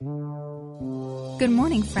Good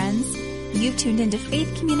morning, friends. You've tuned into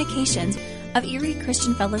Faith Communications of Erie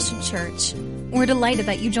Christian Fellowship Church. We're delighted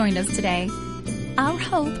that you joined us today. Our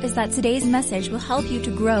hope is that today's message will help you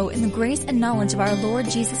to grow in the grace and knowledge of our Lord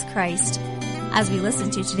Jesus Christ. As we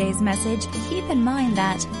listen to today's message, keep in mind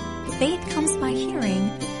that faith comes by hearing,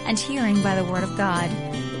 and hearing by the Word of God.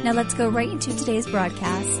 Now let's go right into today's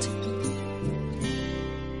broadcast.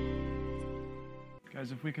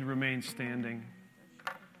 Guys, if we could remain standing.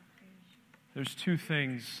 There's two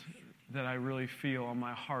things that I really feel on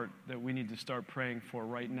my heart that we need to start praying for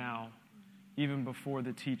right now, even before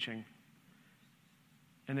the teaching.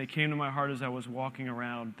 And they came to my heart as I was walking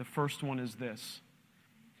around. The first one is this: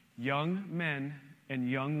 young men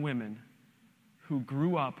and young women who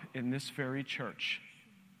grew up in this very church,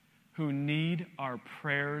 who need our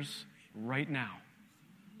prayers right now.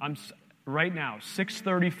 Right now,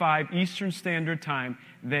 6:35 Eastern Standard Time,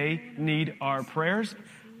 they need our prayers.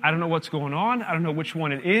 I don't know what's going on. I don't know which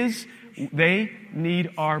one it is. They need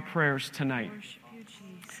our prayers tonight.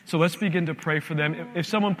 So let's begin to pray for them. If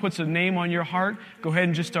someone puts a name on your heart, go ahead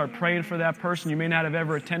and just start praying for that person. You may not have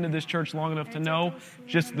ever attended this church long enough to know.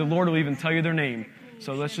 Just the Lord will even tell you their name.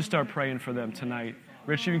 So let's just start praying for them tonight.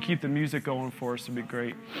 Rich, you can keep the music going for us. It'd be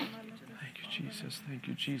great. Thank you, Jesus. Thank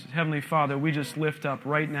you, Jesus. Heavenly Father, we just lift up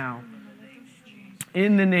right now,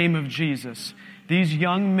 in the name of Jesus, these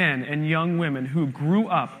young men and young women who grew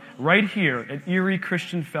up right here at Erie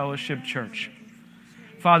Christian Fellowship Church.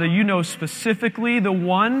 Father, you know specifically the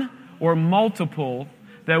one or multiple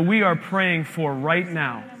that we are praying for right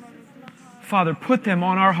now. Father, put them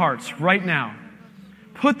on our hearts right now.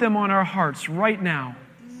 Put them on our hearts right now.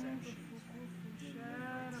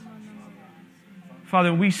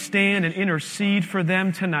 Father, we stand and intercede for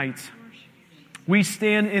them tonight. We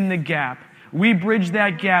stand in the gap. We bridge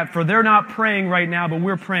that gap, for they're not praying right now, but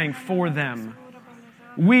we're praying for them.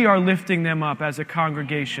 We are lifting them up as a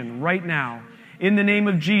congregation right now. In the name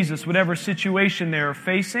of Jesus, whatever situation they're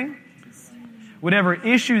facing, whatever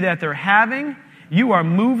issue that they're having, you are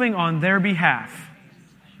moving on their behalf.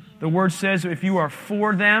 The Word says if you are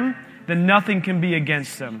for them, then nothing can be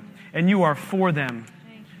against them. And you are for them.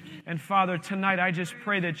 And Father, tonight I just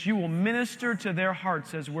pray that you will minister to their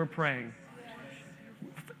hearts as we're praying.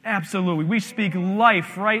 Absolutely. We speak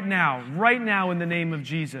life right now in the name of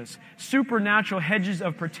Jesus. Supernatural hedges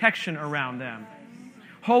of protection around them.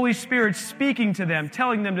 Holy Spirit speaking to them,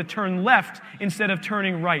 telling them to turn left instead of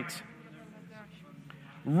turning right.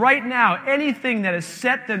 Right now, anything that has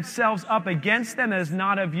set themselves up against them that is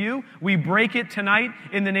not of you, we break it tonight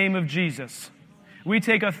in the name of Jesus. We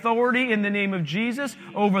take authority in the name of Jesus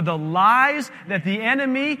over the lies that the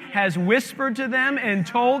enemy has whispered to them and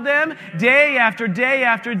told them day after day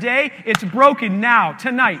after day. It's broken now,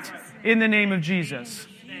 tonight, in the name of Jesus.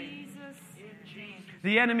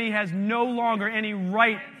 The enemy has no longer any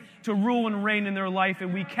right to rule and reign in their life,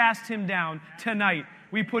 and we cast him down tonight.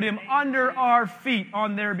 We put him under our feet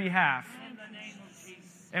on their behalf.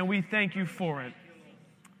 And we thank you for it.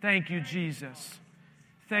 Thank you, Jesus.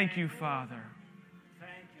 Thank you, Father.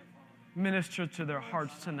 Minister to their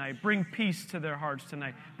hearts tonight. Bring peace to their hearts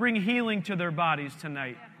tonight. Bring healing to their bodies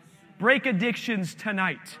tonight. Break addictions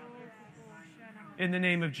tonight. In the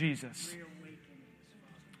name of Jesus.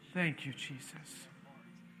 Thank you, Jesus.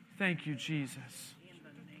 Thank you, Jesus.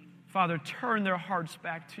 Father, turn their hearts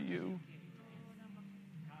back to you.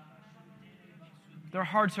 Their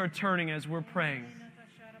hearts are turning as we're praying.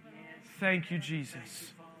 Thank you,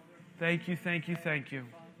 Jesus. Thank you, thank you, thank you.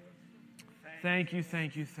 Thank you,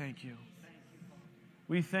 thank you, thank you.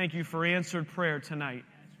 We thank you for answered prayer tonight.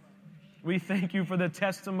 We thank you for the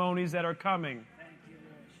testimonies that are coming.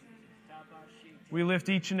 We lift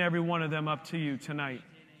each and every one of them up to you tonight.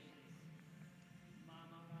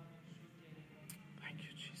 Thank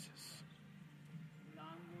you, Jesus.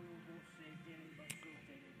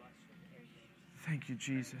 Thank you,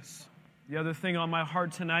 Jesus. The other thing on my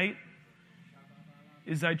heart tonight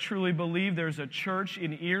is I truly believe there's a church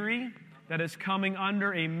in Erie that is coming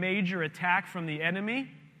under a major attack from the enemy,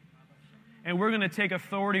 and we're going to take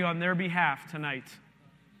authority on their behalf tonight.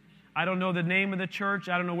 I don't know the name of the church,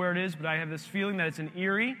 I don't know where it is, but I have this feeling that it's in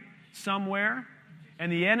Erie somewhere, and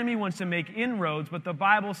the enemy wants to make inroads, but the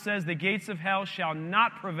Bible says the gates of hell shall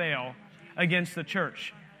not prevail against the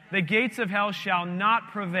church. The gates of hell shall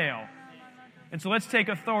not prevail. And so let's take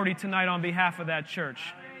authority tonight on behalf of that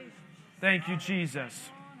church. Thank you,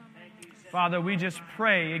 Jesus. Father, we just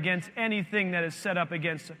pray against anything that is set up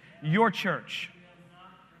against your church.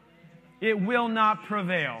 It will not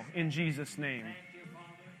prevail in Jesus' name.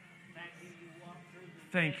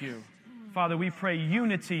 Thank you. Father, we pray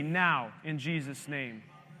unity now in Jesus' name.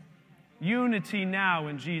 Unity now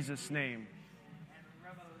in Jesus' name.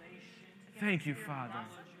 Thank you, Father.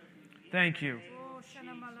 Thank you.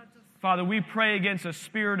 Father, we pray against a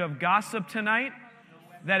spirit of gossip tonight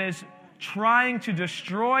that is trying to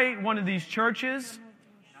destroy one of these churches,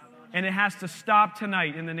 and it has to stop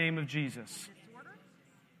tonight in the name of Jesus.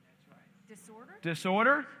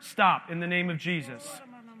 Disorder? Stop in the name of Jesus.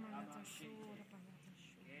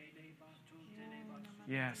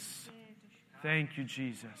 Yes. Thank you,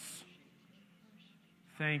 Jesus.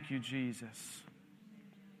 Thank you, Jesus.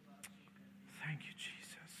 Thank you,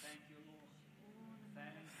 Jesus.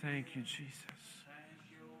 Thank you,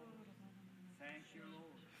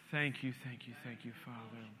 Jesus. Thank you,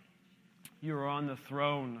 Father. You are on the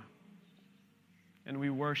throne, and we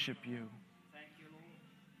worship you.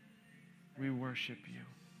 We worship you.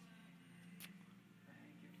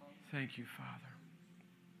 Thank you, Father.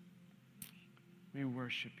 We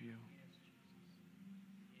worship you.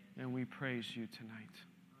 And we praise you tonight.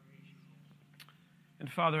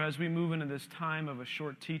 And Father, as we move into this time of a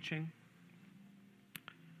short teaching,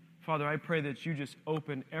 Father, I pray that you just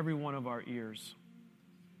open every one of our ears,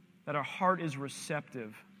 that our heart is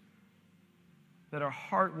receptive, that our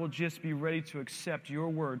heart will just be ready to accept your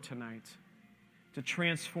word tonight, to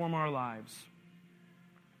transform our lives,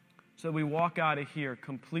 so we walk out of here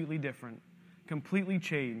completely different, completely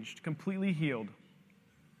changed, completely healed.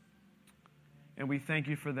 And we thank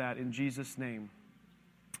you for that in Jesus' name.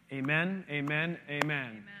 Amen, amen,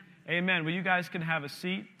 amen. Amen. Well, you guys can have a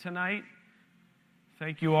seat tonight.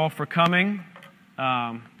 Thank you all for coming.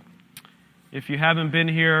 If you haven't been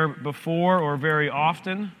here before or very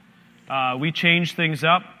often, we change things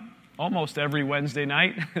up almost every Wednesday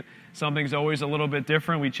night. Something's always a little bit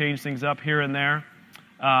different. We change things up here and there.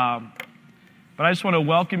 But I just want to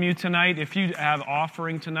welcome you tonight. If you have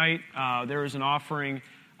offering tonight, there is an offering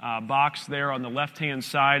box there on the left-hand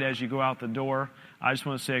side as you go out the door. I just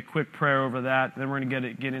want to say a quick prayer over that. Then we're going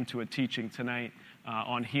to get into a teaching tonight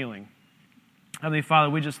on healing. Heavenly Father,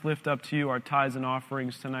 we just lift up to you our tithes and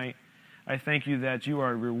offerings tonight. I thank you that you are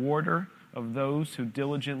a rewarder of those who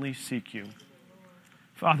diligently seek you.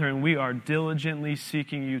 Father, and we are diligently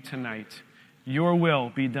seeking you tonight. Your will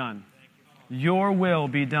be done. Your will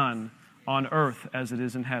be done on earth as it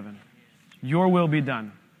is in heaven. Your will be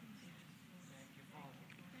done.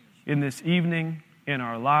 In this evening, in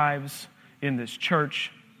our lives, in this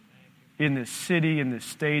church, in this city, in this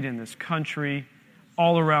state, in this country,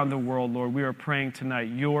 all around the world, Lord, we are praying tonight,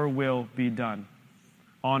 your will be done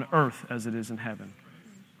on earth as it is in heaven.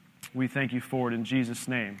 We thank you for it in Jesus'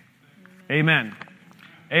 name. Amen.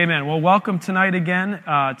 Amen. Well, welcome tonight again.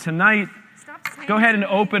 Tonight, go ahead and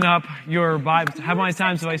open up your Bible. How many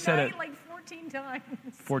times have I said it? Like 14 times.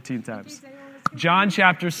 14 times. John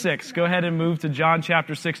chapter 6. Go ahead and move to John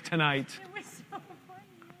chapter 6 tonight. It was so funny. I'm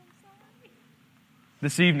sorry.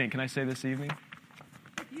 This evening. Can I say this evening?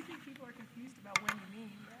 You think people are confused about when you mean.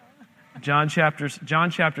 John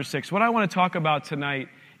chapter 6. What I want to talk about tonight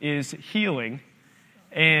is healing.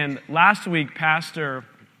 And last week, Pastor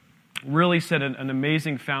really set an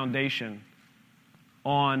amazing foundation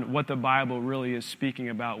on what the Bible really is speaking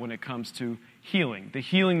about when it comes to healing, the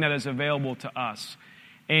healing that is available to us.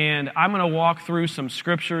 And I'm going to walk through some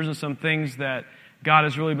scriptures and some things that God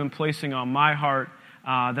has really been placing on my heart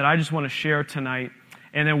that I just want to share tonight.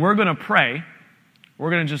 And then we're going to pray. We're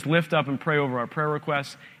going to just lift up and pray over our prayer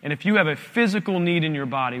requests. And if you have a physical need in your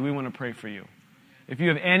body, we want to pray for you. If you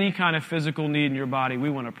have any kind of physical need in your body, we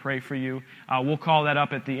want to pray for you. We'll call that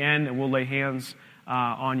up at the end, and we'll lay hands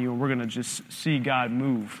on you, and we're going to just see God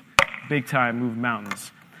move, big time, move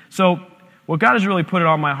mountains. So what God has really put it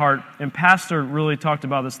on my heart, and Pastor really talked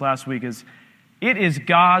about this last week, is it is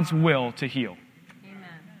God's will to heal. Amen.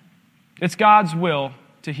 It's God's will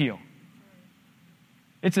to heal.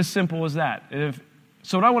 It's as simple as that.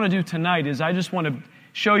 So what I want to do tonight is I just want to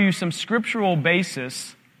show you some scriptural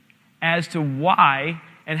basis as to why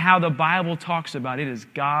and how the Bible talks about it is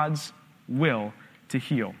God's will to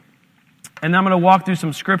heal. And I'm going to walk through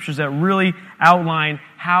some scriptures that really outline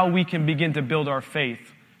how we can begin to build our faith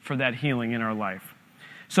for that healing in our life.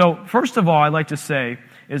 So first of all, I'd like to say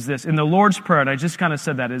is this. In the Lord's Prayer, and I just kind of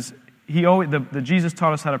said that, is Jesus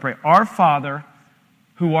taught us how to pray. Our Father,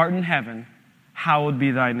 who art in heaven, hallowed be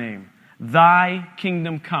thy name. Thy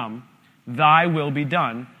kingdom come, thy will be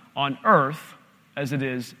done on earth as it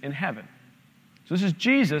is in heaven. So this is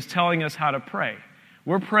Jesus telling us how to pray.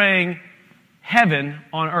 We're praying heaven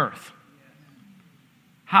on earth.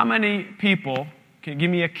 How many people, can you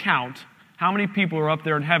give me a count, how many people are up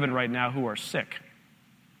there in heaven right now who are sick?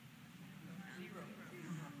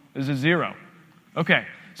 Is it zero? Okay,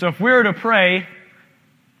 so if we were to pray,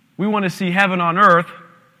 we want to see heaven on earth,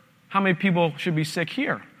 how many people should be sick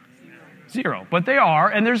here? Zero. But they are,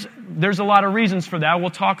 and there's a lot of reasons for that. We'll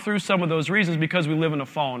talk through some of those reasons because we live in a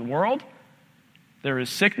fallen world. There is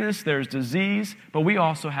sickness, there's disease, but we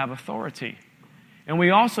also have authority. And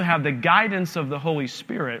we also have the guidance of the Holy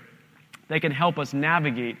Spirit that can help us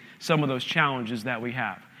navigate some of those challenges that we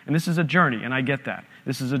have. And this is a journey, and I get that.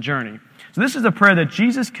 This is a journey. So this is a prayer that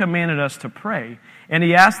Jesus commanded us to pray, and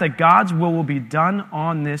he asked that God's will be done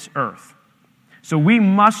on this earth. So we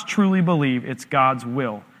must truly believe it's God's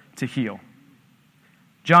will to heal.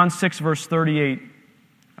 John 6, verse 38,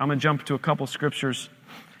 I'm going to jump to a couple scriptures.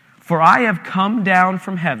 For I have come down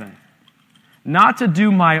from heaven, not to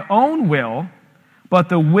do my own will, but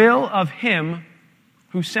the will of him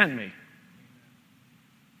who sent me.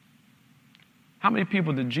 How many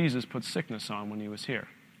people did Jesus put sickness on when he was here?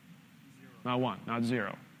 Not one, not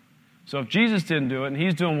zero. So if Jesus didn't do it, and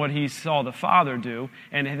he's doing what he saw the Father do,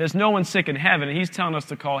 and there's no one sick in heaven, and he's telling us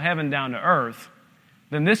to call heaven down to earth,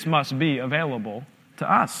 then this must be available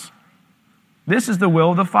to us. This is the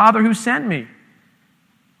will of the Father who sent me,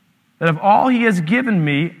 that of all he has given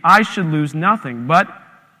me, I should lose nothing, but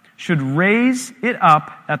should raise it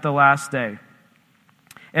up at the last day.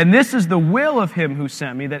 And this is the will of him who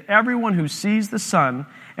sent me, that everyone who sees the Son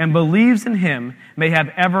and believes in him may have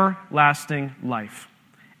everlasting life.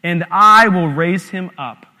 And I will raise him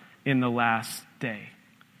up in the last day.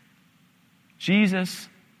 Jesus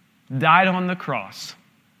died on the cross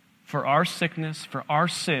for our sickness, for our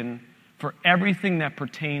sin, for everything that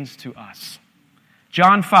pertains to us.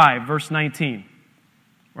 John 5, verse 19.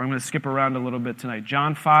 Or I'm going to skip around a little bit tonight.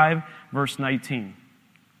 John 5, verse 19.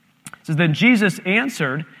 It says, Then Jesus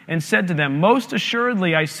answered and said to them, Most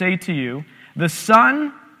assuredly I say to you, the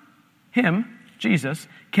Son, him, Jesus,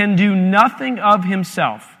 can do nothing of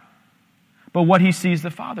himself, but what he sees the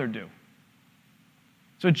Father do.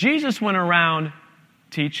 So Jesus went around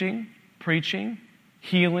teaching, preaching,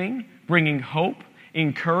 healing, bringing hope,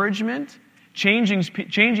 encouragement,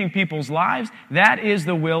 changing people's lives. That is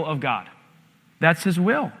the will of God. That's his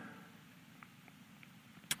will.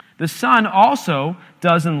 The Son also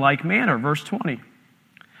does in like manner. Verse 20.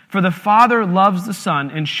 For the Father loves the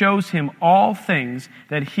Son and shows him all things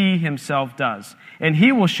that he himself does. And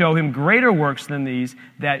he will show him greater works than these,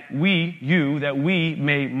 that we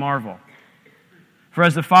may marvel. For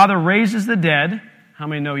as the Father raises the dead, how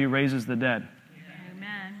many know he raises the dead?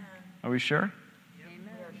 Amen. Are we sure?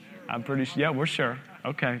 Amen. I'm pretty sure. Yeah, we're sure.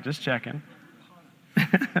 Okay, just checking.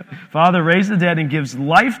 Father raises the dead and gives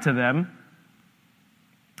life to them.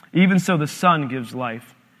 Even so the Son gives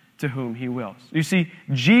life to whom he wills. You see,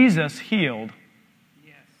 Jesus healed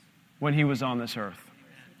when he was on this earth.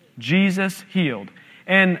 Jesus healed.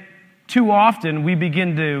 And too often we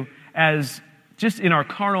begin to, as just in our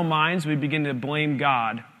carnal minds, we begin to blame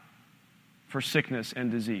God for sickness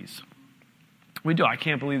and disease. We do. I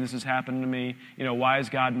can't believe this is happening to me. Why is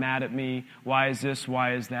God mad at me? Why is this?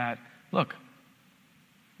 Why is that? Look,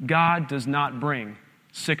 God does not bring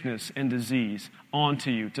sickness and disease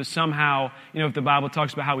onto you to somehow, if the Bible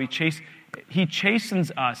talks about how he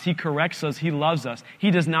chastens us, he corrects us, he loves us.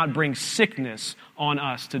 He does not bring sickness on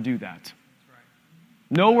us to do that.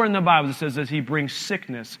 Nowhere in the Bible it says that he brings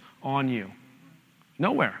sickness on you.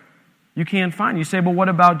 Nowhere. You can't find it. You say, well, what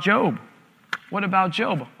about Job? What about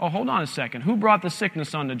Job? Oh, hold on a second. Who brought the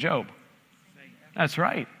sickness onto Job? That's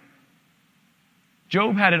right.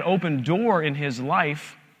 Job had an open door in his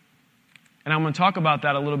life. And I'm going to talk about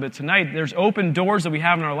that a little bit tonight. There's open doors that we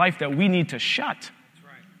have in our life that we need to shut.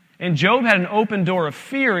 And Job had an open door of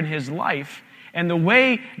fear in his life. And the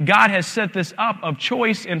way God has set this up of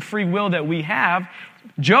choice and free will that we have,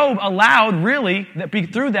 Job allowed really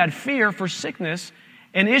through that fear for sickness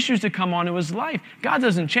and issues to come onto his life. God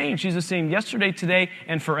doesn't change. He's the same yesterday, today,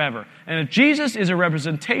 and forever. And if Jesus is a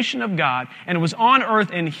representation of God and was on earth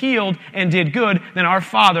and healed and did good, then our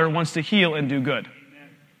Father wants to heal and do good.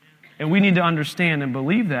 And we need to understand and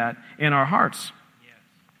believe that in our hearts.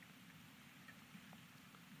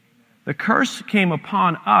 The curse came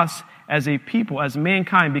upon us as a people, as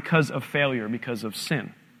mankind, because of failure, because of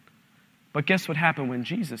sin. But guess what happened when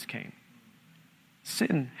Jesus came?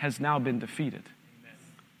 Sin has now been defeated.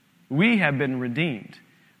 We have been redeemed.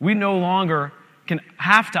 We no longer can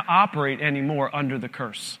have to operate anymore under the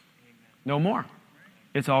curse. No more.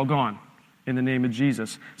 It's all gone in the name of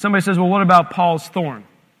Jesus. Somebody says, well, what about Paul's thorn?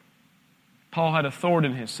 Paul had a thorn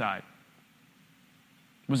in his side.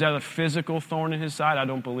 Was that a physical thorn in his side? I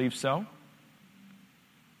don't believe so.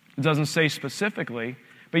 It doesn't say specifically.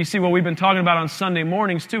 But you see, what we've been talking about on Sunday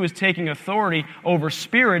mornings, too, is taking authority over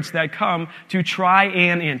spirits that come to try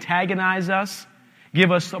and antagonize us.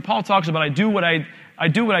 Paul talks about, I do what I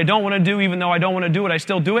do what I don't want to do, even though I don't want to do it, I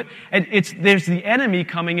still do it. And there's the enemy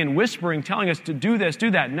coming in, whispering, telling us to do this, do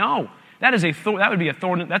that. No, that would be a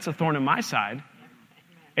thorn. That's a thorn in my side.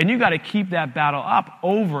 And you got to keep that battle up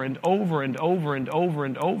over and over and over and over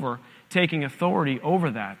and over, taking authority over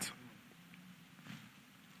that.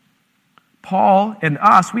 Paul and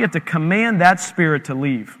us, we have to command that spirit to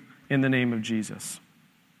leave in the name of Jesus.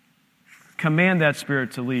 Command that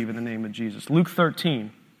spirit to leave in the name of Jesus. Luke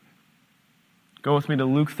 13. Go with me to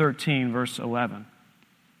Luke 13, verse 11.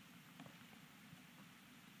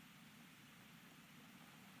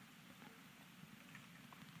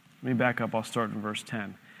 Let me back up. I'll start in verse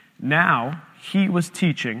 10. Now he was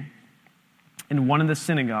teaching in one of the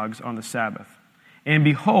synagogues on the Sabbath. And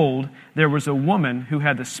behold, there was a woman who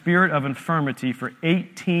had the spirit of infirmity for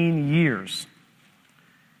 18 years.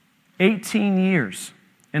 18 years.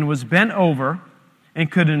 And was bent over and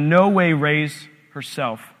could in no way raise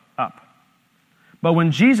herself up. But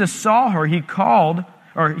when Jesus saw her, he called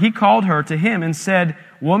her to him and said,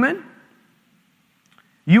 "Woman,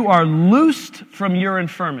 you are loosed from your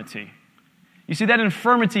infirmity." You see, that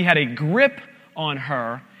infirmity had a grip on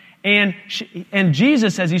her, and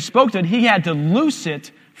Jesus, as he spoke to it, he had to loose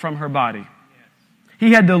it from her body.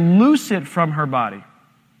 He had to loose it from her body.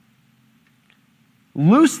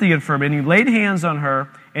 Loose the infirmity, and he laid hands on her,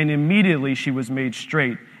 and immediately she was made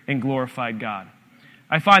straight and glorified God.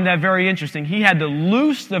 I find that very interesting. He had to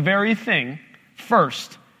loose the very thing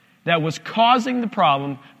first that was causing the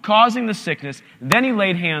problem, causing the sickness. Then he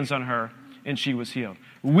laid hands on her, and she was healed.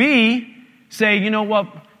 We say, you know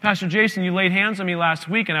what, Pastor Jason, you laid hands on me last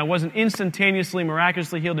week, and I wasn't instantaneously,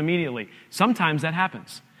 miraculously healed immediately. Sometimes that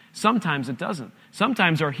happens. Sometimes it doesn't.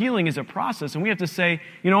 Sometimes our healing is a process, and we have to say,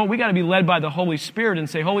 you know what, we got to be led by the Holy Spirit and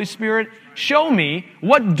say, Holy Spirit, show me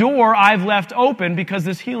what door I've left open because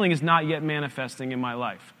this healing is not yet manifesting in my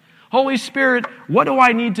life. Holy Spirit, what do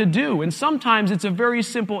I need to do? And sometimes it's a very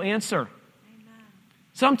simple answer.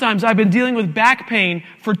 Sometimes I've been dealing with back pain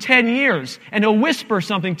for 10 years, and he'll whisper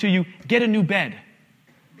something to you, get a new bed.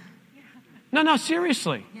 No,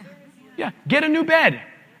 seriously. Yeah, get a new bed.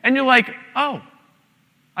 And you're like, oh,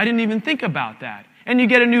 I didn't even think about that. And you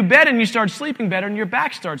get a new bed and you start sleeping better and your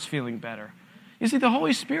back starts feeling better. You see, the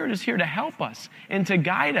Holy Spirit is here to help us and to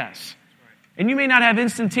guide us. And you may not have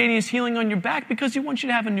instantaneous healing on your back because he wants you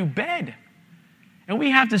to have a new bed. And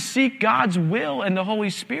we have to seek God's will and the Holy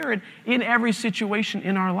Spirit in every situation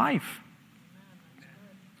in our life.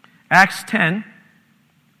 Acts 10,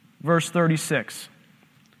 verse 36.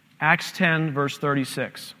 Acts 10, verse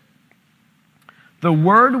 36. The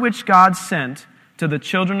word which God sent to the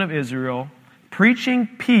children of Israel, preaching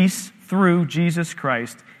peace through Jesus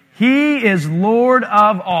Christ. He is Lord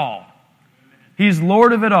of all. He's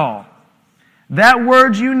Lord of it all. That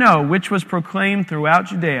word you know, which was proclaimed throughout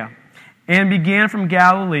Judea, and began from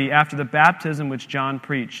Galilee after the baptism which John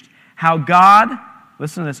preached. How God,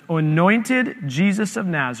 listen to this, anointed Jesus of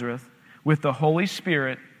Nazareth with the Holy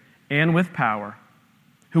Spirit and with power,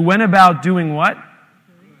 who went about doing what?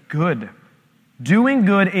 Good. Doing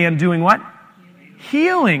good and doing what?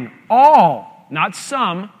 Healing all, not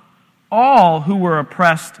some, all who were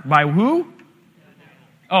oppressed by who?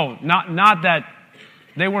 Oh, not that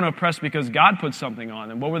they weren't oppressed because God put something on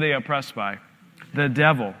them. What were they oppressed by? The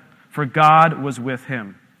devil. For God was with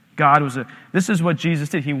him. This is what Jesus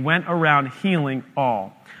did. He went around healing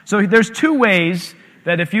all. So there's two ways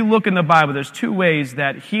that if you look in the Bible, there's two ways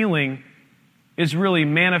that healing is really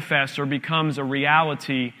manifests or becomes a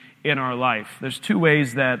reality in our life. There's two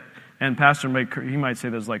ways that, and Pastor he might say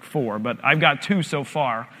there's like four, but I've got two so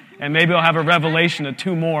far, and maybe I'll have a revelation of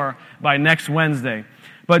two more by next Wednesday.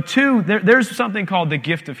 But two, there's something called the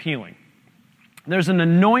gift of healing. There's an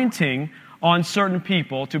anointing on certain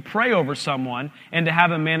people to pray over someone and to have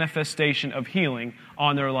a manifestation of healing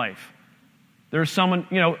on their life. There's someone,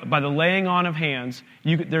 by the laying on of hands,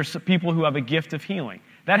 there's people who have a gift of healing.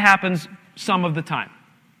 That happens some of the time.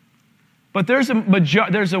 But there's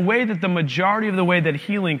a way that the majority of the way that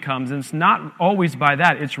healing comes, and it's not always by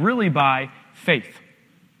that. It's really by faith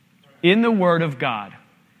in the Word of God.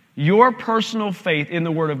 Your personal faith in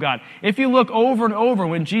the Word of God. If you look over and over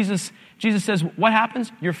when Jesus says, what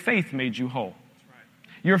happens? Your faith made you whole.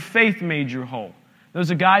 Your faith made you whole.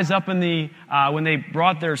 Those are guys up in when they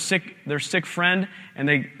brought their sick friend and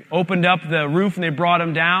they opened up the roof and they brought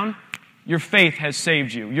him down. Your faith has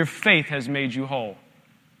saved you. Your faith has made you whole.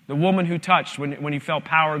 The woman who touched when he felt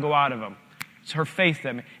power go out of him.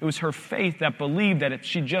 It was her faith that believed that if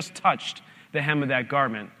she just touched the hem of that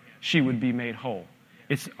garment, she would be made whole.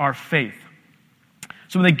 It's our faith.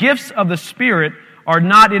 So when the gifts of the Spirit are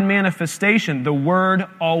not in manifestation, the Word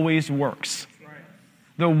always works.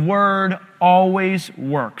 the Word always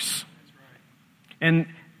works. And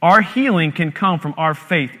our healing can come from our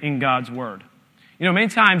faith in God's Word. Many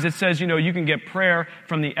times it says, you can get prayer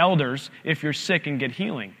from the elders if you're sick and get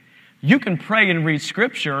healing. You can pray and read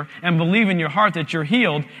Scripture and believe in your heart that you're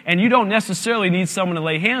healed, and you don't necessarily need someone to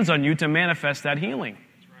lay hands on you to manifest that healing.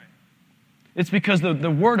 It's because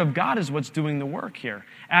the Word of God is what's doing the work here,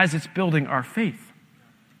 as it's building our faith.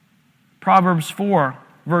 Proverbs 4,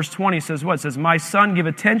 verse 20 says what? It says, "My son, give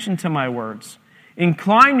attention to my words.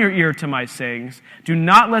 Incline your ear to my sayings. Do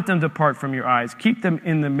not let them depart from your eyes. Keep them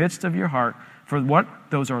in the midst of your heart. For what?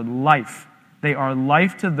 Those are life. They are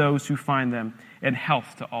life to those who find them, and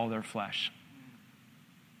health to all their flesh."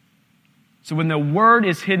 So when the Word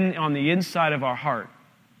is hidden on the inside of our heart,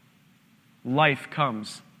 life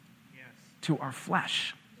comes to our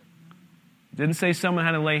flesh. It didn't say someone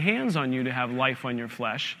had to lay hands on you to have life on your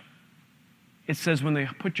flesh. It says when they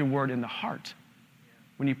put your Word in the heart.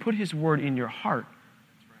 When you put His Word in your heart,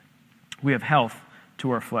 we have health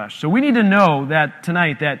to our flesh. So we need to know that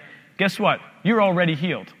tonight that, guess what? You're already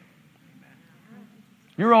healed.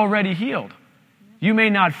 You're already healed. You may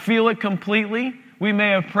not feel it completely. We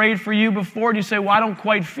may have prayed for you before, and you say, well, I don't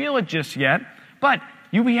quite feel it just yet. But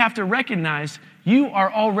we have to recognize you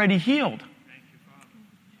are already healed.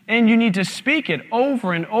 And you need to speak it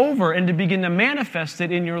over and over and to begin to manifest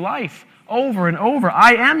it in your life over and over.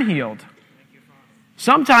 I am healed.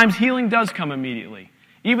 Sometimes healing does come immediately.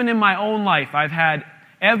 Even in my own life, I've had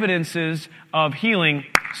evidences of healing,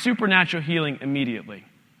 supernatural healing immediately.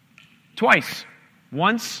 Twice.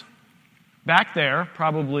 Once, back there,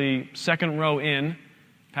 probably second row in,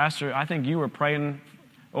 Pastor, I think you were praying,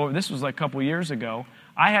 this was like a couple years ago.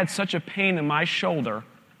 I had such a pain in my shoulder,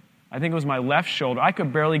 I think it was my left shoulder, I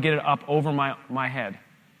could barely get it up over my head.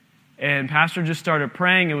 And Pastor just started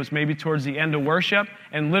praying. It was maybe towards the end of worship,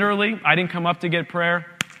 and literally, I didn't come up to get prayer.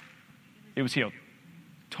 It was healed.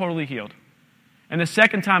 Totally healed. And the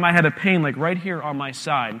second time, I had a pain like right here on my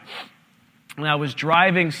side. And I was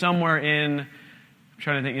driving somewhere in, I'm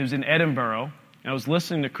trying to think, it was in Edinburgh, and I was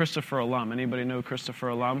listening to Christopher Ullum. Anybody know Christopher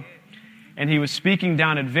Ullum? And he was speaking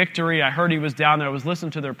down at Victory. I heard he was down there. I was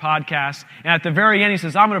listening to their podcast. And at the very end, he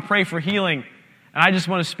says, I'm going to pray for healing. And I just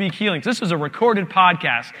want to speak healing. This is a recorded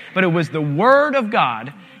podcast, but it was the Word of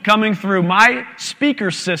God coming through my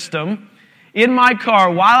speaker system in my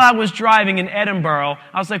car while I was driving in Edinburgh.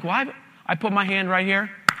 I was like, well, I put my hand right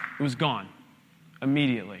here. It was gone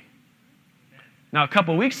immediately. Now, a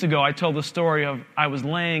couple weeks ago, I told the story of I was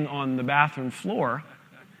laying on the bathroom floor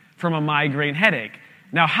from a migraine headache.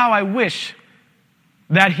 Now, how I wish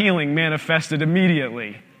that healing manifested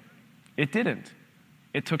immediately. It didn't.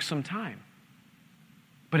 It took some time.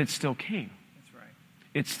 But it still came. That's right.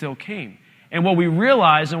 It still came. And what we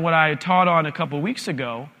realized, and what I taught on a couple weeks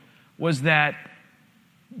ago, was that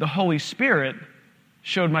the Holy Spirit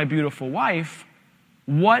showed my beautiful wife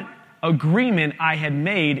what agreement I had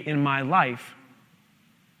made in my life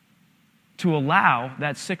to allow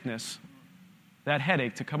that sickness, that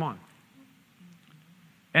headache to come on.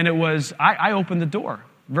 And it was, I opened the door,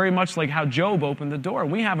 very much like how Job opened the door.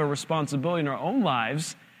 We have a responsibility in our own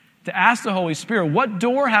lives to ask the Holy Spirit, what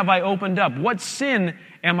door have I opened up? What sin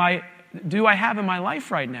do I have in my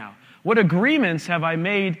life right now? What agreements have I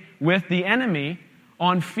made with the enemy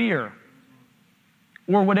on fear?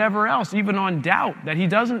 Or whatever else, even on doubt, that he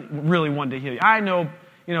doesn't really want to heal you. I know,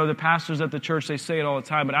 the pastors at the church, they say it all the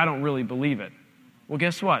time, but I don't really believe it. Well,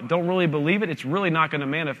 guess what? Don't really believe it, it's really not going to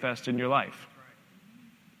manifest in your life.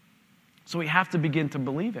 So we have to begin to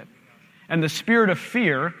believe it. And the spirit of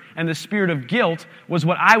fear and the spirit of guilt was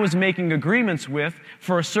what I was making agreements with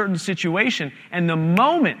for a certain situation. And the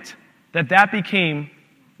moment that became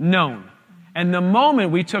known, and the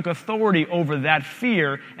moment we took authority over that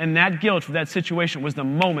fear and that guilt for that situation was the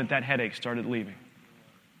moment that headache started leaving.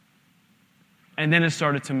 And then it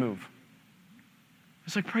started to move.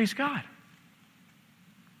 It's like, praise God.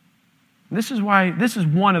 This is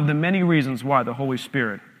one of the many reasons why the Holy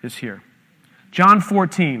Spirit is here. John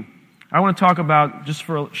 14. I want to talk about, just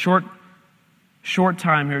for a short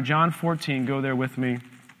time here, John 14, go there with me.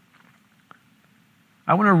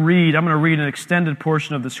 I'm going to read an extended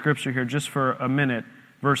portion of the scripture here just for a minute,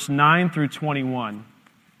 verse 9 through 21.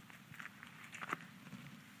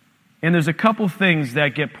 And there's a couple things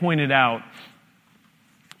that get pointed out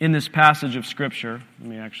in this passage of scripture. Let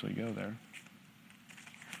me actually go there.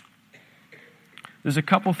 There's a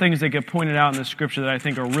couple things that get pointed out in the scripture that I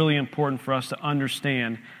think are really important for us to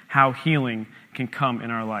understand how healing can come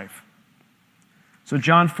in our life. So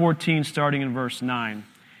John 14, starting in verse 9.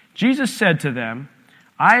 Jesus said to them,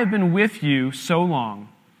 I have been with you so long,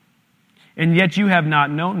 and yet you have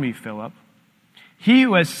not known me, Philip. He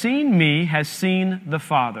who has seen me has seen the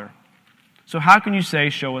Father. So how can you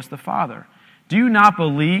say, 'Show us the Father'? Do you not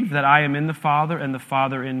believe that I am in the Father and the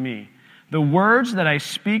Father in me? The words that I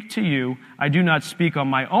speak to you, I do not speak on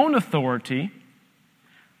my own authority,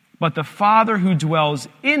 but the Father who dwells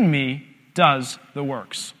in me does the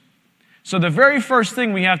works." So the very first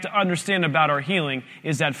thing we have to understand about our healing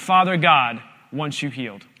is that Father God wants you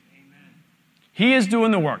healed. Amen. He is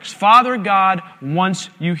doing the works. Father God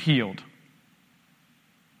wants you healed.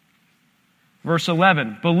 Verse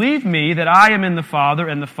 11, "Believe me that I am in the Father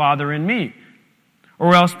and the Father in me,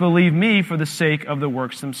 or else believe me for the sake of the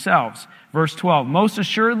works themselves." Verse 12, "Most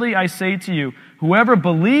assuredly I say to you, whoever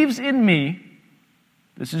believes in me,"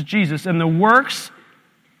 this is Jesus, "and the works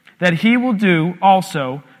that he will do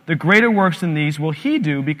also, the greater works than these will he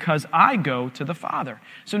do, because I go to the Father."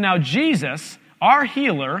 So now Jesus, our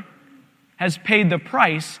healer, has paid the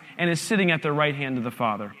price and is sitting at the right hand of the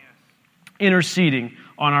Father, interceding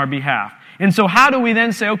on our behalf. And so how do we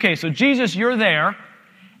then say, okay, so Jesus, you're there,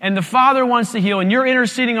 and the Father wants to heal, and you're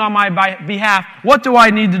interceding on my behalf. What do I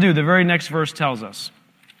need to do? The very next verse tells us.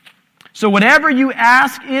 "So whatever you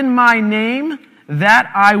ask in my name,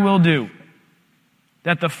 that I will do,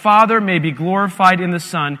 that the Father may be glorified in the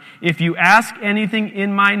Son. If you ask anything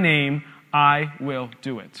in my name, I will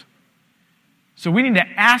do it." So we need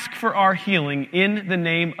to ask for our healing in the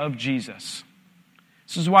name of Jesus.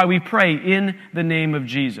 This is why we pray in the name of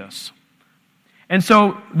Jesus. And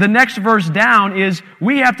so the next verse down is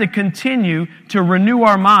we have to continue to renew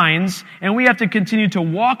our minds, and we have to continue to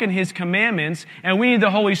walk in His commandments, and we need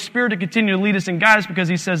the Holy Spirit to continue to lead us and guide us, because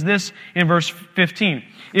He says this in verse 15,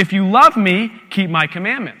 "If you love me, keep my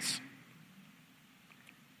commandments."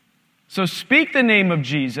 So speak the name of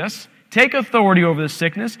Jesus, take authority over the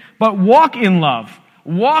sickness, but walk in love,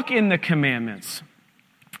 walk in the commandments.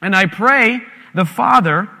 "And I pray the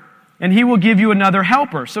Father, and He will give you another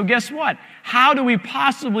helper." So guess what? How do we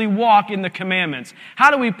possibly walk in the commandments? How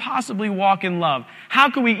do we possibly walk in love? How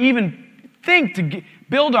can we even think to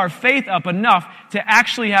build our faith up enough to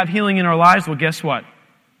actually have healing in our lives? Well, guess what?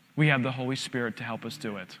 We have the Holy Spirit to help us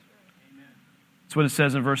do it. That's what it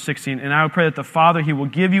says in verse 16. "And I will pray that the Father, He will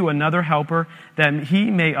give you another helper, that He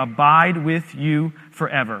may abide with you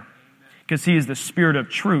forever. Because He is the Spirit of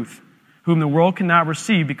truth, whom the world cannot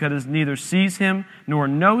receive, because it neither sees Him nor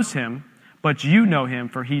knows Him, but you know Him,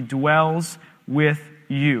 for He dwells with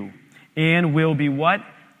you and will be" what?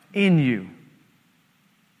 "In you.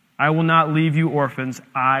 I will not leave you orphans.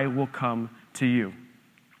 I will come to you."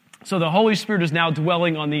 So the Holy Spirit is now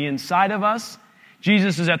dwelling on the inside of us.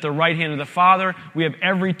 Jesus is at the right hand of the Father. We have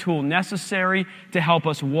every tool necessary to help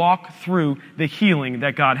us walk through the healing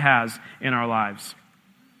that God has in our lives.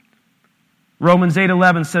 Romans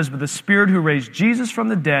 8:11 says, "But the Spirit who raised Jesus from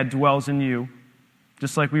the dead dwells in you,"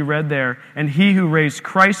 just like we read there, "and He who raised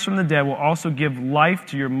Christ from the dead will also give life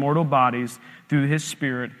to your mortal bodies through His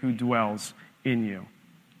Spirit who dwells in you."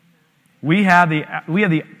 We have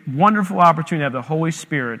the wonderful opportunity to have the Holy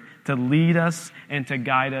Spirit to lead us and to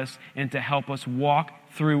guide us and to help us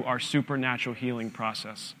walk through our supernatural healing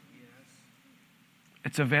process.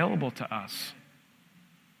 It's available to us.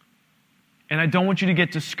 And I don't want you to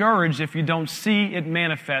get discouraged if you don't see it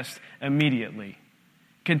manifest immediately.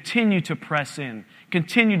 Continue to press in.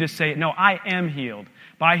 Continue to say, "No, I am healed.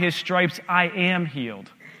 By His stripes, I am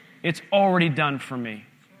healed. It's already done for me."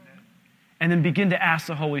 And then begin to ask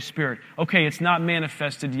the Holy Spirit, "Okay, it's not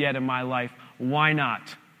manifested yet in my life. Why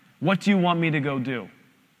not? What do you want me to go do?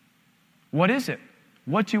 What is it?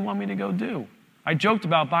 What do you want me to go do?" I joked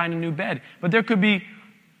about buying a new bed, but there could be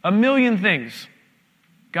a million things.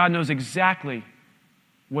 God knows exactly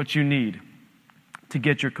what you need to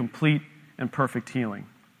get your complete and perfect healing.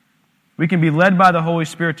 We can be led by the Holy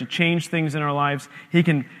Spirit to change things in our lives. He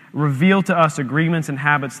can reveal to us agreements and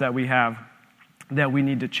habits that we have that we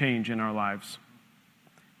need to change in our lives.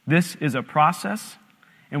 This is a process,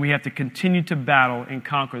 and we have to continue to battle and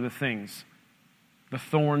conquer the things, the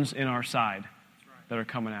thorns in our side that are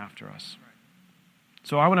coming after us.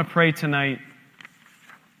 So I want to pray tonight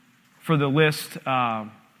for the list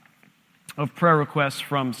of prayer requests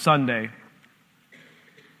from Sunday.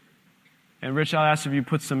 And Rich, I'll ask if you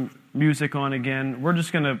put some music on again. We're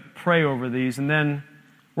just going to pray over these, and then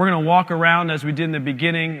we're going to walk around as we did in the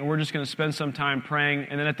beginning, and we're just going to spend some time praying.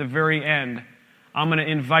 And then at the very end, I'm going to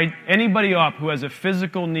invite anybody up who has a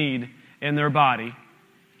physical need in their body,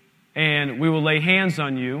 and we will lay hands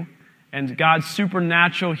on you, and God's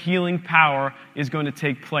supernatural healing power is going to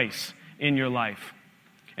take place in your life.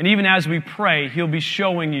 And even as we pray, He'll be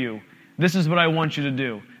showing you, this is what I want you to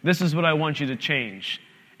do. This is what I want you to change.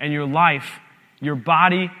 And your life, your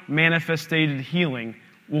body manifested healing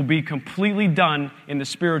will be completely done in the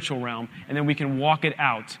spiritual realm, and then we can walk it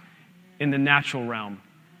out in the natural realm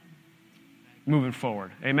moving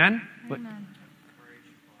forward. Amen? Amen.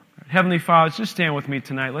 Heavenly Father, just stand with me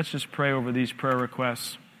tonight. Let's just pray over these prayer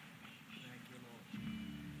requests.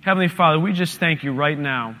 Heavenly Father, we just thank you right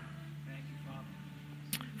now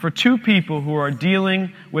for two people who are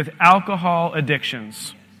dealing with alcohol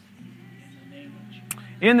addictions.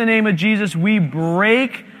 In the name of Jesus, we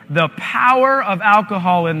break the power of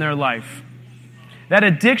alcohol in their life. That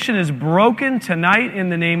addiction is broken tonight in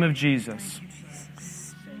the name of Jesus.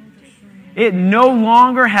 It no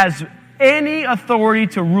longer has any authority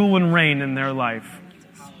to rule and reign in their life.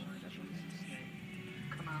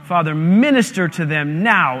 Father, minister to them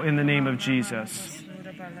now in the name of Jesus.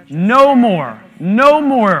 No more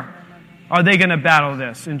are they going to battle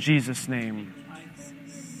this in Jesus' name.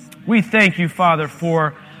 We thank you, Father,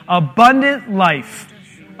 for abundant life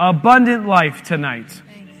tonight.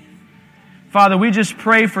 Father, we just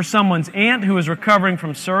pray for someone's aunt who is recovering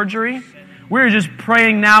from surgery. We're just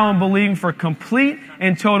praying now and believing for complete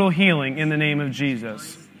and total healing in the name of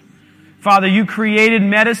Jesus. Father, you created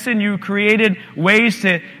medicine. You created ways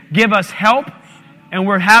to give us help. And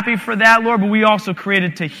we're happy for that, Lord. But we also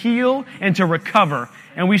created to heal and to recover.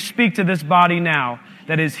 And we speak to this body now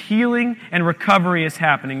that is healing and recovery is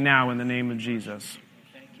happening now in the name of Jesus.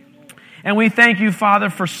 And we thank you, Father,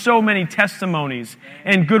 for so many testimonies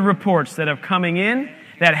and good reports that have coming in,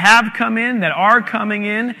 that have come in, that are coming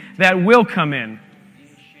in, that will come in.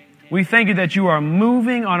 We thank you that you are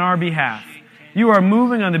moving on our behalf. You are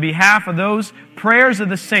moving on the behalf of those prayers of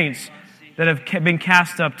the saints that have been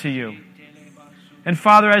cast up to you. And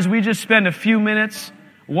Father, as we just spend a few minutes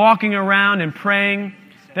walking around and praying,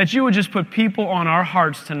 that you would just put people on our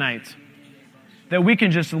hearts tonight that we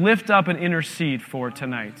can just lift up and intercede for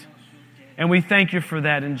tonight. And we thank you for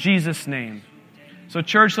that in Jesus' name. So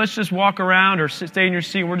church, let's just walk around or stay in your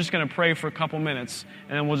seat. We're just going to pray for a couple minutes,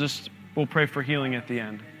 and then we'll pray for healing at the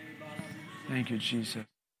end. Thank you, Jesus.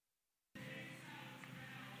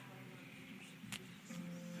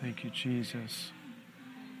 Thank you, Jesus.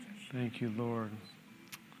 Thank you, Lord.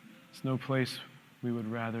 There's no place we would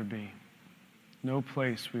rather be. No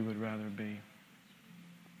place we would rather be.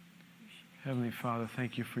 Heavenly Father,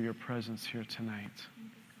 thank you for your presence here tonight.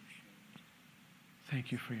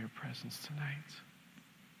 Thank you for your presence tonight.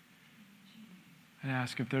 I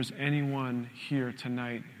ask if there's anyone here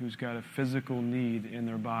tonight who's got a physical need in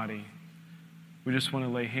their body. We just want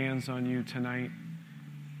to lay hands on you tonight,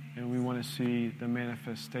 and we want to see the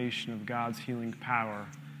manifestation of God's healing power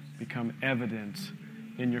become evident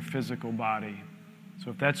in your physical body.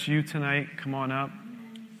 So if that's you tonight, come on up.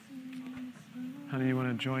 Honey, you want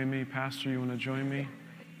to join me? Pastor, you want to join me?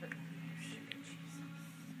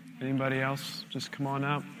 Anybody else? Just come on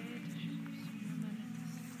up.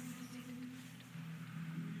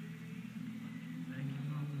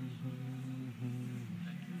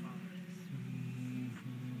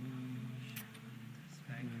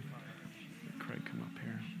 Craig, come up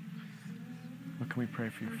here. What can we pray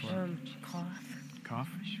for you for? Cough. Cough?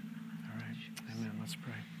 All right. Amen. Let's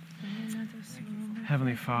pray.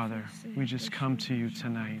 Heavenly Father, we just come to you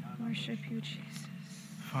tonight. Worship you, Jesus.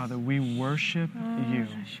 Father, we worship you.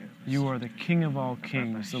 You are the King of all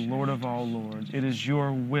kings, the Lord of all lords. It is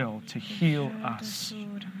your will to heal us.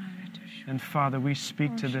 And Father, we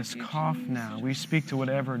speak to this cough now. We speak to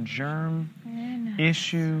whatever germ,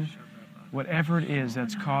 issue, whatever it is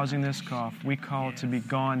that's causing this cough. We call it to be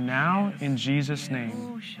gone now in Jesus'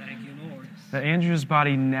 name. That Andrew's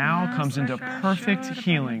body now comes into perfect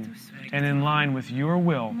healing and in line with your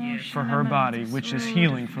will for her body, which is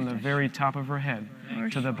healing from the very top of her head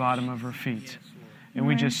to the bottom of her feet. And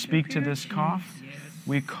we just speak to this cough.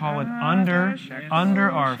 We call it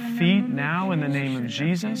under our feet now in the name of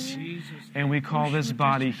Jesus. And we call this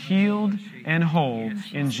body healed and whole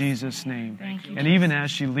in Jesus' name. And even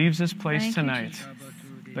as she leaves this place tonight,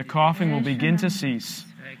 the coughing will begin to cease.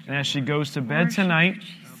 And as she goes to bed tonight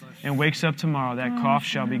and wakes up tomorrow, that cough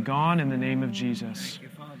shall be gone in the name of Jesus.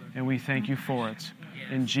 And we thank you for it.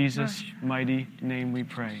 In Jesus' mighty name we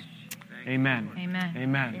pray. Amen. Amen.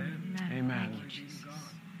 Amen. Amen.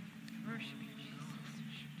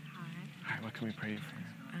 All right, what can we pray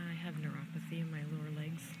for? I have neuropathy in my lower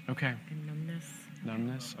legs. Okay. And numbness.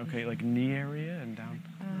 Numbness? Okay, like knee area and down?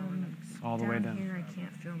 All the way down. Here, I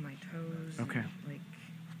can't feel my toes. Okay.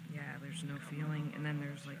 There's no feeling. And then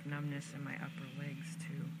there's like numbness in my upper legs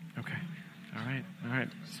too. Okay. All right.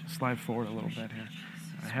 Slide forward a little bit here.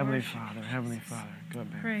 Heavenly Father, Heavenly Father. Good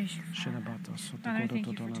man. Praise you, Father. Father, I thank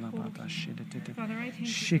you for total healing. Father, I thank you for Father, I thank you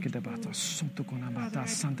for total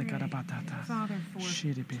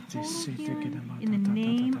healing in the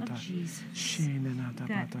name of Jesus.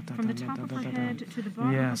 That from the top of her head to the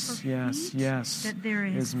bottom of her feet, that there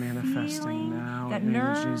is manifesting healing, now that in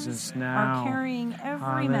nerves Jesus are now. carrying every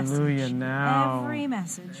Hallelujah, message, now. every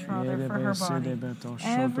message, Father, for her body.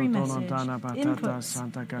 Every message,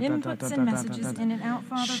 inputs and messages in and out,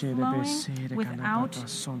 Father, flowing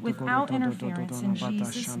without interference in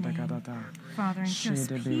Jesus' name. Father, and just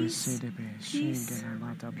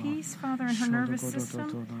peace, Father, in her nervous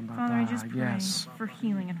system. Father, I just pray for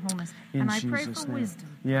healing and wholeness. In and I pray Jesus' for name. wisdom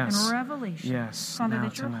Yes. and revelation. Yes. Father, Now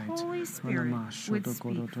that your tonight. Holy Spirit would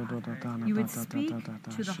speak, Father. You would speak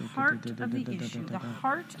to the heart of the issue, the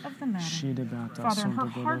heart of the matter. Father, and her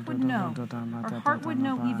heart would know. Her heart would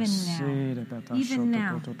know even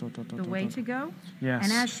now, the way to go. Yes.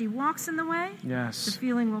 And as she walks in the way, Yes. the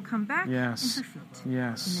feeling will come back Yes. in her feet.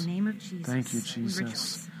 Yes. In the name of Jesus. Thank you, we Jesus.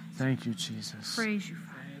 rejoice. Thank you, Jesus. Praise you, Father.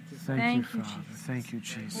 Thank you, you, Father. Jesus. Thank you,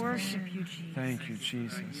 Jesus. Worship you, Jesus. Thank you,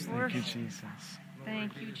 Jesus. Thank you, Worship. Jesus.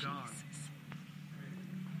 Thank you, Jesus.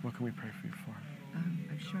 What can we pray for you for?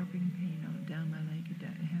 A sharping pain down my leg.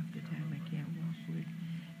 Half the time I can't walk good.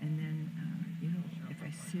 And then, if I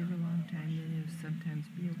sit a long time, then it'll sometimes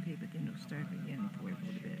be okay, but then it'll start again before I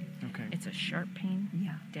go to bed. Okay. It's a sharp pain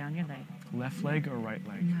Yeah, down your leg. Left leg or right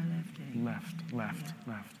leg? my left leg. Left.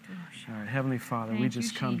 All right, Heavenly Father, we Thank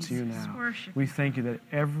just you, come to you Jesus. now. Worship. We thank you that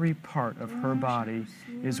every part of her body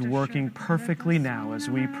is working perfectly now as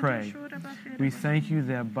we pray. We thank you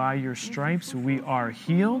that by your stripes we are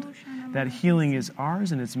healed. That healing is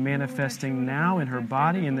ours and it's manifesting now in her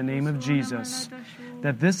body in the name of Jesus.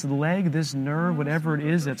 That this leg, this nerve, whatever it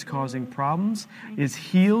is that's causing problems, is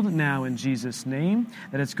healed now in Jesus' name.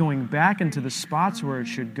 That it's going back into the spots where it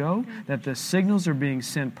should go. That the signals are being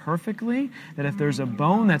sent perfectly. That if there's a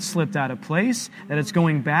bone that slipped out of place, that it's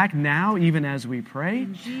going back now even as we pray.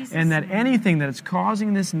 And that anything that is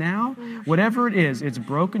causing this now, whatever it is, it's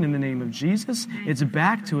broken in the name of Jesus. It's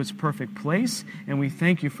back to its perfect place. And we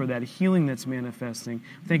thank you for that healing that's manifesting.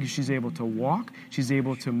 Thank you she's able to walk. She's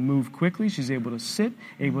able to move quickly. She's able to sit,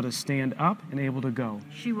 able to stand up, and able to go.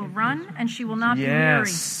 She will run and she will not be Yes, weary.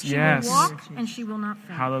 She yes. will walk and she will not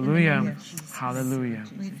faint. Hallelujah. In the name of Jesus. Hallelujah.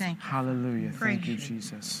 We thank you. Hallelujah. Thank Praise you, you.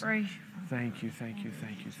 Jesus. Praise you. Thank you, thank you,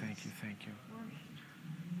 thank you, thank you, thank you.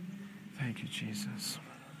 Thank you, Jesus.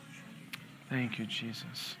 Thank you,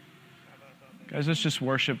 Jesus. Guys, let's just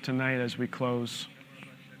worship tonight as we close.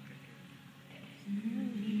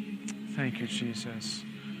 Thank you, Jesus.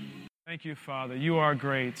 Thank you, Father. You are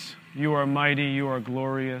great. You are mighty. You are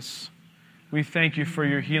glorious. We thank you for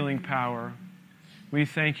your healing power. We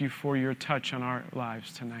thank you for your touch on our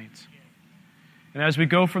lives tonight. And as we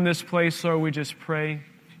go from this place, Lord, we just pray,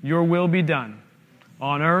 your will be done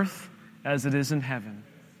on earth as it is in heaven.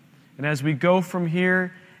 And as we go from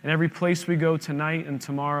here and every place we go tonight and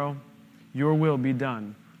tomorrow, your will be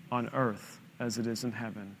done on earth as it is in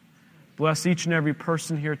heaven. Bless each and every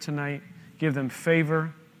person here tonight. Give them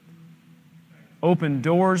favor. Open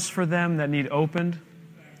doors for them that need opened.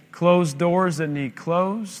 Close doors that need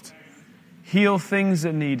closed. Heal things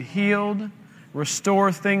that need healed.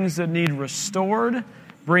 Restore things that need restored.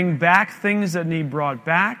 Bring back things that need brought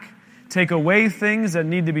back. Take away things that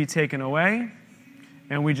need to be taken away.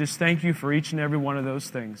 And we just thank you for each and every one of those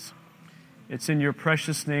things. It's in your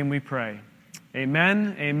precious name we pray.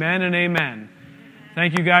 Amen, amen, and amen.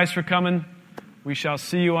 Thank you guys for coming. We shall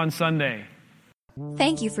see you on Sunday.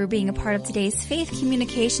 Thank you for being a part of today's Faith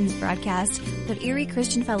Communications broadcast of Erie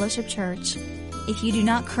Christian Fellowship Church. If you do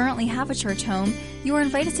not currently have a church home, you are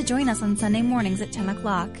invited to join us on Sunday mornings at 10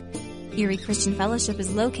 o'clock. Erie Christian Fellowship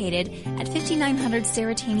is located at 5900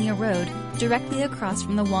 Saratania Road, directly across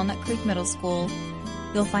from the Walnut Creek Middle School.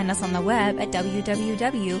 You'll find us on the web at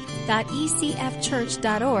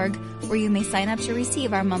www.ecfchurch.org, where you may sign up to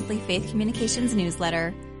receive our monthly Faith Communications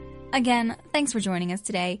newsletter. Again, thanks for joining us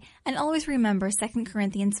today, and always remember 2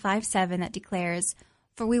 Corinthians 5:7 that declares,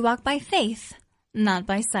 "For we walk by faith, not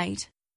by sight."